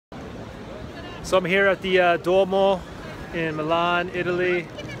So I'm here at the Duomo in Milan, Italy.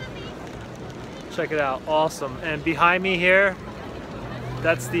 Check it out, awesome. And behind me here,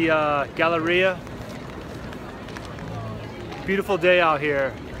 that's the Galleria. Beautiful day out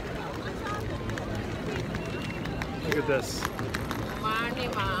here. Look at this.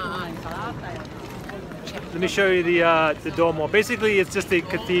 Let me show you the Duomo. Basically, it's just a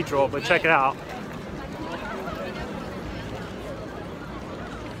cathedral, but check it out.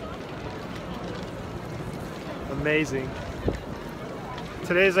 Amazing.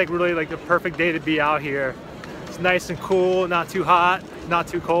 Today's like really like the perfect day to be out here. It's nice and cool, not too hot, not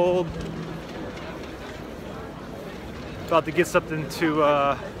too cold. About to get something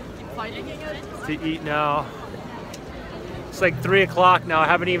to eat now. It's like 3 o'clock now. I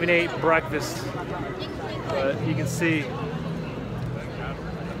haven't even ate breakfast, but you can see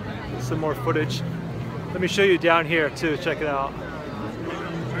some more footage. Let me show you down here too. Check it out.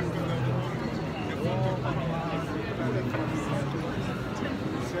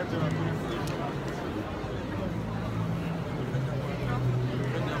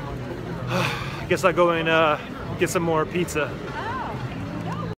 I guess I'll go and get some more pizza.